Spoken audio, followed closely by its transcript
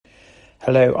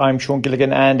Hello, I'm Sean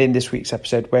Gilligan, and in this week's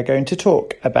episode we're going to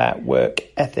talk about work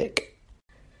ethic.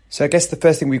 So I guess the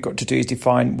first thing we've got to do is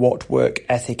define what work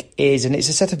ethic is, and it's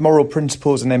a set of moral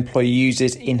principles an employee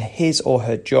uses in his or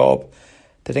her job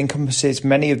that encompasses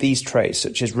many of these traits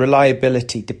such as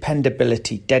reliability,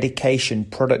 dependability, dedication,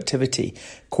 productivity,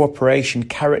 cooperation,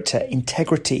 character,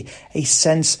 integrity, a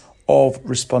sense of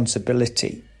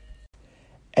responsibility.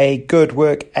 A good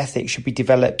work ethic should be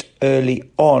developed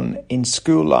early on in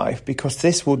school life because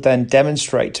this will then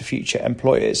demonstrate to future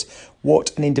employers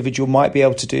what an individual might be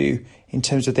able to do in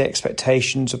terms of the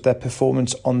expectations of their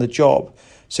performance on the job.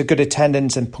 So good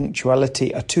attendance and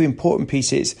punctuality are two important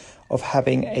pieces of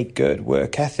having a good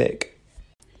work ethic.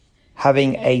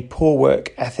 Having a poor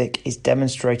work ethic is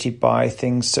demonstrated by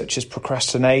things such as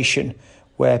procrastination,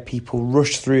 where people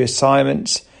rush through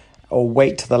assignments or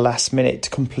wait to the last minute to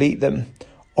complete them,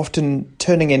 often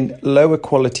turning in lower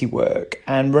quality work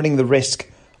and running the risk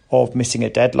of missing a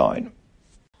deadline.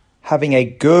 Having a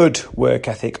good work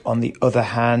ethic, on the other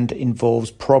hand, involves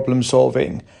problem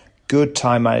solving, good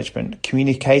time management,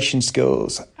 communication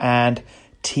skills, and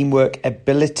teamwork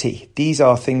ability. These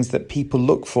are things that people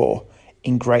look for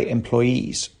in great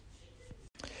employees.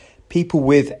 People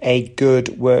with a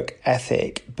good work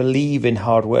ethic believe in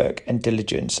hard work and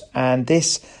diligence, and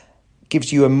this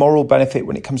gives you a moral benefit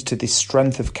when it comes to the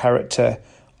strength of character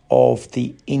of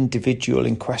the individual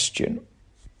in question.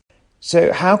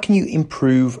 So how can you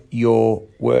improve your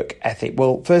work ethic?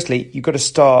 Well, firstly, you've got to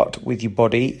start with your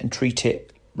body and treat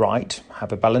it right,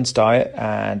 have a balanced diet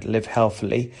and live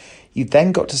healthily. You've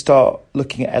then got to start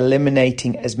looking at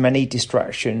eliminating as many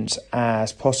distractions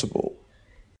as possible.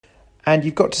 And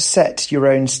you've got to set your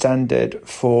own standard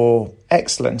for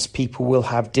excellence. People will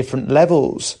have different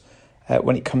levels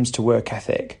when it comes to work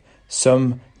ethic.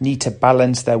 Some need to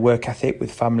balance their work ethic with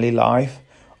family life.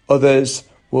 Others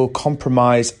will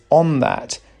compromise on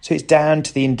that. So it's down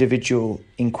to the individual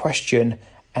in question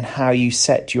and how you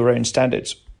set your own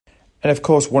standards. And of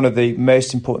course, one of the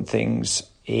most important things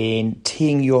in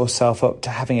teeing yourself up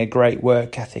to having a great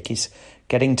work ethic is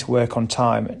getting to work on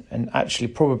time and actually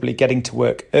probably getting to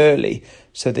work early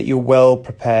so that you're well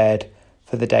prepared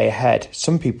for the day ahead.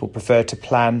 Some people prefer to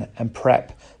plan and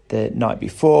prep the night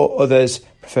before, others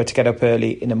prefer to get up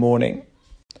early in the morning.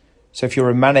 So if you're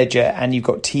a manager and you've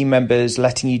got team members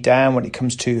letting you down when it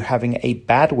comes to having a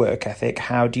bad work ethic,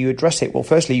 how do you address it? Well,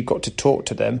 firstly, you've got to talk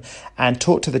to them and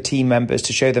talk to the team members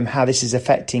to show them how this is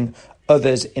affecting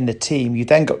others in the team. You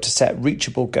then got to set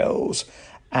reachable goals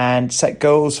and set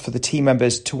goals for the team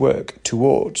members to work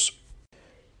towards.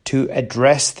 To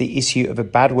address the issue of a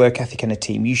bad work ethic in a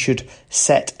team, you should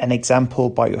set an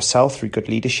example by yourself through good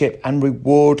leadership and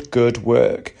reward good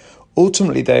work.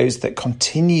 Ultimately, those that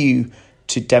continue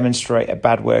to demonstrate a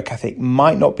bad work ethic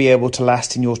might not be able to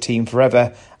last in your team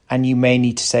forever, and you may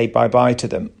need to say bye-bye to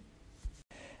them.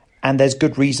 And there's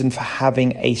good reason for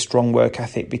having a strong work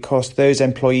ethic because those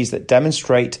employees that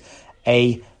demonstrate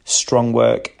a strong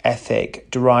work ethic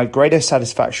derive greater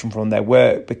satisfaction from their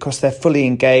work because they're fully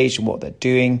engaged in what they're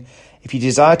doing. If you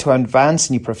desire to advance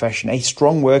in your profession, a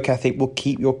strong work ethic will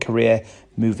keep your career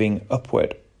moving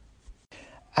upward.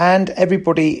 And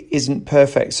everybody isn't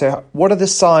perfect. So what are the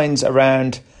signs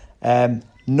around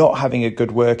not having a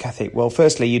good work ethic? Well,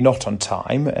 firstly, you're not on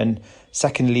time. And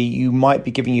secondly, you might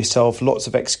be giving yourself lots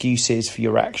of excuses for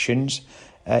your actions.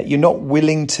 You're not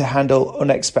willing to handle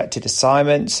unexpected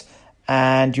assignments.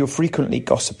 And you're frequently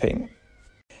gossiping.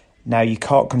 Now, you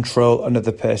can't control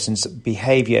another person's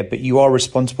behaviour, but you are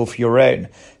responsible for your own.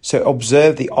 So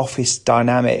observe the office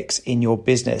dynamics in your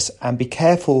business and be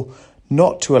careful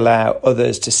not to allow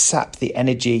others to sap the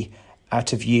energy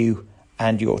out of you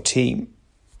and your team.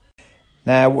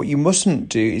 Now, what you mustn't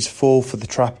do is fall for the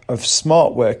trap of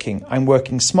smart working. I'm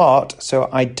working smart, so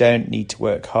I don't need to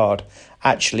work hard.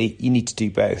 Actually, you need to do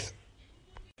both.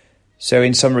 So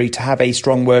in summary, to have a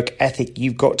strong work ethic,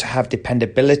 you've got to have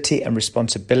dependability and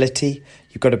responsibility.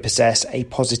 You've got to possess a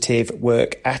positive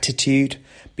work attitude,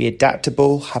 be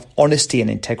adaptable, have honesty and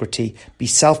integrity, be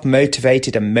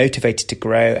self-motivated and motivated to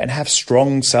grow, and have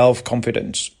strong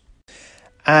self-confidence.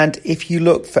 And if you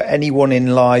look for anyone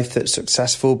in life that's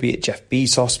successful, be it Jeff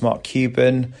Bezos, Mark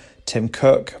Cuban, Tim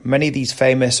Cook, many of these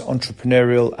famous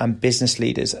entrepreneurial and business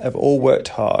leaders have all worked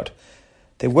hard.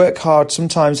 They work hard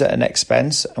sometimes at an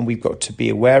expense, and we've got to be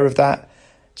aware of that.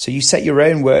 So you set your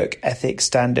own work ethic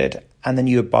standard and then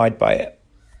you abide by it.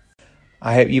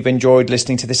 I hope you've enjoyed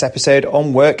listening to this episode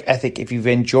on work ethic. If you've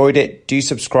enjoyed it, do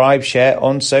subscribe, share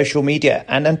on social media.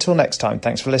 And until next time,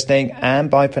 thanks for listening and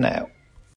bye for now.